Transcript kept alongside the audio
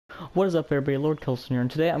What is up everybody, Lord Kelson here,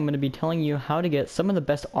 and today I'm going to be telling you how to get some of the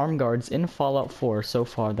best arm guards in Fallout 4 so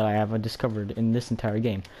far that I have discovered in this entire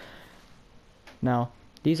game. Now,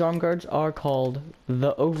 these arm guards are called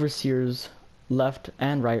the Overseer's left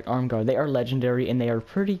and right arm guard. They are legendary and they are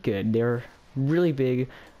pretty good. They're really big,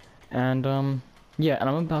 and yeah,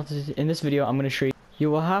 and in this video I'm going to show you.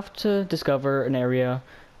 You will have to discover an area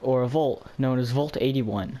or a vault known as Vault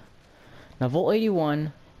 81. Now, Vault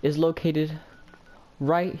 81 is located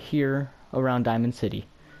right here around Diamond City.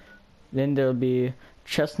 Then there'll be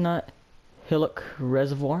Chestnut Hillock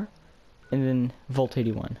Reservoir, and then Vault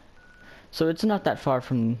 81. So it's not that far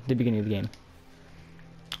from the beginning of the game.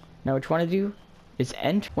 Now what you want to do is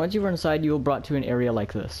enter. Once you are inside, you will be brought to an area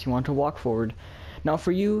like this. You want to walk forward. Now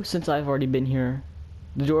for you, since I've already been here,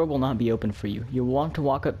 the door will not be open for you. You'll want to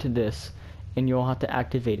walk up to this, and you'll have to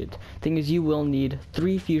activate it. Thing is, you will need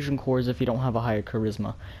 3 fusion cores if you don't have a high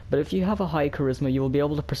charisma. But if you have a high charisma, you will be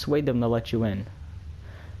able to persuade them to let you in.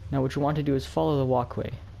 Now what you want to do is follow the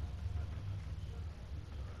walkway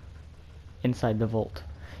inside the vault.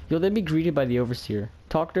 You'll then be greeted by the Overseer.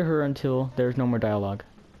 Talk to her until there's no more dialogue.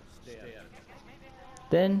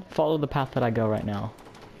 Then follow the path that I go right now.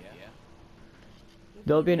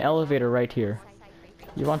 There'll be an elevator right here.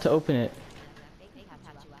 You want to open it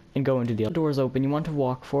and go into the door is open. You want to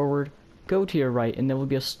walk forward, go to your right, and there will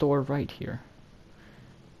be a store right here.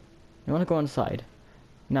 You want to go inside.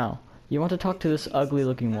 Now, you want to talk to this ugly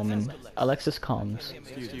looking woman, Alexis Combs.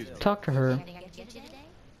 Talk to her,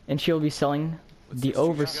 and she'll be selling the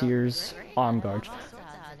Overseer's arm guards.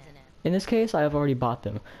 In this case, I have already bought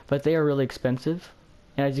them, but they are really expensive.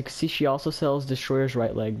 And as you can see, she also sells Destroyer's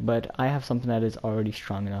right leg, but I have something that is already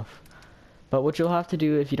strong enough. But what you'll have to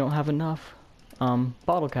do if you don't have enough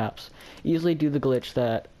bottle caps, easily do the glitch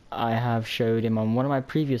that I have showed in one of my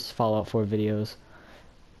previous Fallout 4 videos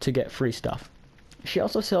to get free stuff. She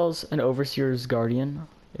also sells an Overseer's Guardian,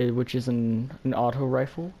 which is an auto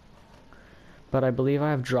rifle. But I believe I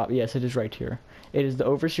have dropped, yes, it is right here. It is the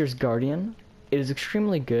Overseer's Guardian. It is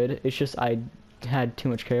extremely good. It's just I had too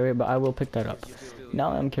much carry, but I will pick that up.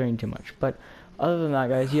 Now I'm carrying too much. But other than that,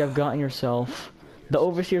 guys, you have gotten yourself the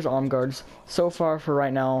Overseer's arm guards. So far for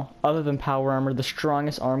right now, other than power armor, the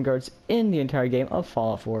strongest arm guards in the entire game of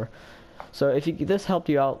Fallout 4. So if this helped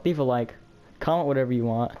you out, leave a like, comment whatever you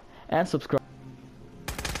want, and subscribe.